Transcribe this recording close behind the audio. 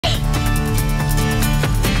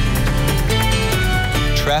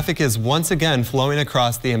Traffic is once again flowing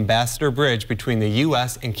across the Ambassador Bridge between the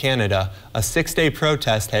U.S. and Canada. A 6-day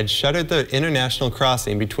protest had shuttered the international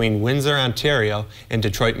crossing between Windsor, Ontario and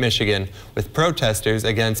Detroit, Michigan, with protesters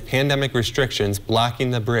against pandemic restrictions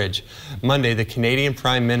blocking the bridge. Monday, the Canadian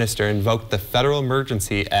Prime Minister invoked the Federal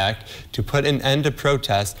Emergency Act to put an end to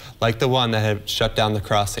protests like the one that had shut down the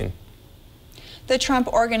crossing. The Trump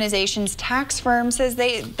Organization's tax firm says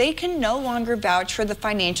they can no longer vouch for the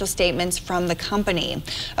financial statements from the company.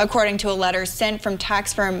 According to a letter sent from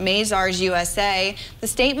tax firm Mazars USA, the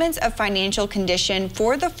statements of financial condition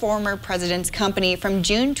for the former president's company from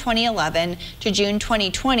June 2011 to June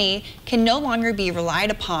 2020 can no longer be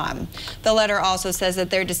relied upon. The letter also says that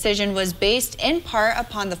their decision was based in part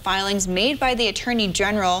upon the filings made by the Attorney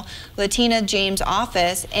General Letitia James'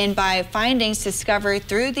 office and by findings discovered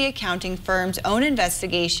through the accounting firm's own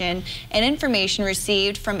investigation and information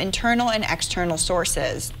received from internal and external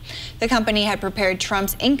sources. The company had prepared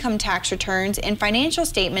Trump's income tax returns and financial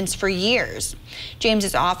statements for years.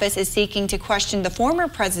 James's office is seeking to question the former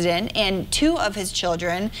president and 2 of his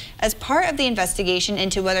children as part of the investigation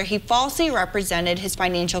into whether he falsely represented his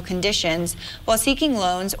financial conditions while seeking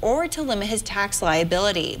loans or to limit his tax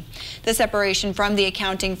liability. The separation from the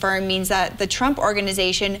accounting firm means that the Trump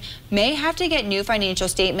Organization may have to get new financial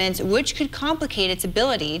statements, which could complicate its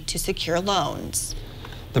ability to secure loans.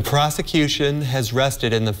 The prosecution has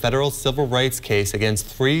rested in the federal civil rights case against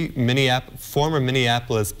 3 former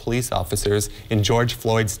Minneapolis police officers in George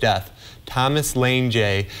Floyd's death. Thomas Lane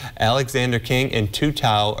J., Alexander King, and Tu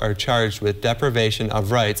Tao are charged with deprivation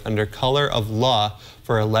of rights under color of law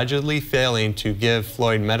for allegedly failing to give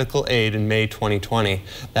Floyd medical aid in May 2020.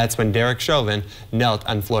 That's when Derek Chauvin knelt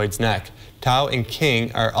on Floyd's neck. Tao and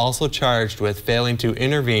King are also charged with failing to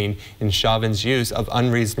intervene in Chauvin's use of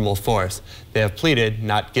unreasonable force. They have pleaded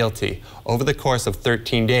not guilty. Over the course of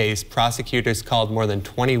 13 days, prosecutors called more than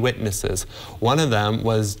 20 witnesses. One of them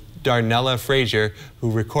was Darnella Frazier, who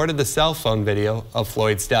recorded the cell phone video of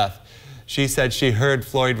Floyd's death. She said she heard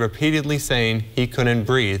Floyd repeatedly saying he couldn't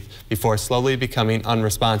breathe before slowly becoming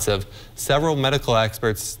unresponsive. Several medical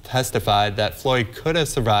experts testified that Floyd could have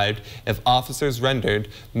survived if officers rendered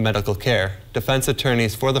medical care. Defense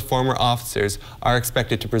attorneys for the former officers are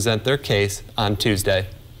expected to present their case on Tuesday.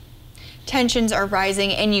 Tensions are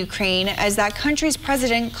rising in Ukraine as that country's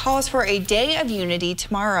president calls for a day of unity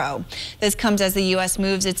tomorrow. This comes as the U.S.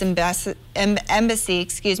 moves its embassy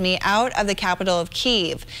out of the capital of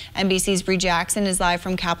Kyiv. NBC's Bree Jackson is live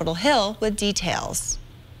from Capitol Hill with details.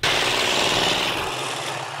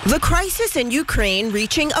 The crisis in Ukraine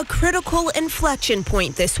reaching a critical inflection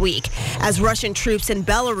point this week as Russian troops in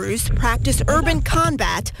Belarus practice urban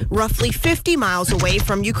combat roughly 50 miles away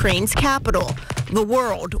from Ukraine's capital. The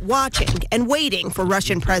world watching and waiting for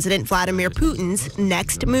Russian President Vladimir Putin's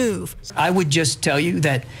next move. I would just tell you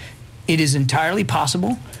that it is entirely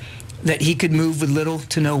possible that he could move with little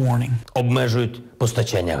to no warning.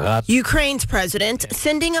 Ukraine's president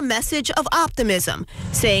sending a message of optimism,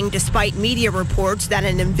 saying despite media reports that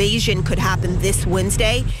an invasion could happen this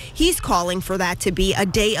Wednesday, he's calling for that to be a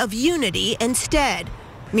day of unity instead.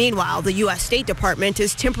 Meanwhile, the U.S. State Department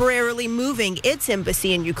is temporarily moving its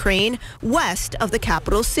embassy in Ukraine west of the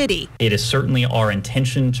capital city. It is certainly our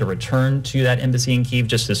intention to return to that embassy in Kyiv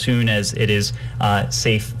just as soon as it is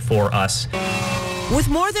safe for us. With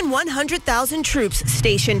more than 100,000 troops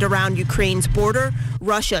stationed around Ukraine's border,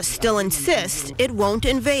 Russia still insists it won't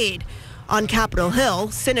invade. On Capitol Hill,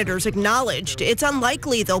 senators acknowledged it's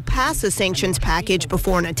unlikely they'll pass a sanctions package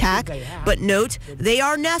before an attack, but note they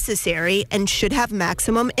are necessary and should have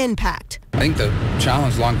maximum impact. I think the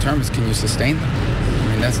challenge long term is, can you sustain them?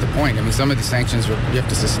 I mean, that's the point. I mean, some of these sanctions, you have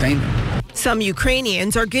to sustain them. Some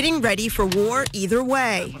Ukrainians are getting ready for war either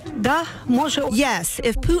way. Yes,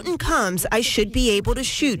 if Putin comes, I should be able to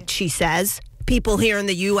shoot, she says. People here in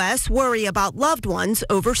the U.S. worry about loved ones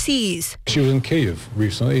overseas. She was in Kyiv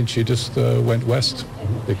recently, and she just went west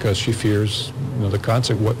because she fears, the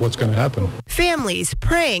consequence, what's going to happen. Families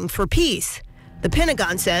praying for peace. The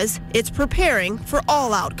Pentagon says it's preparing for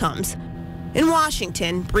all outcomes. In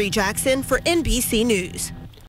Washington, Bree Jackson for NBC News.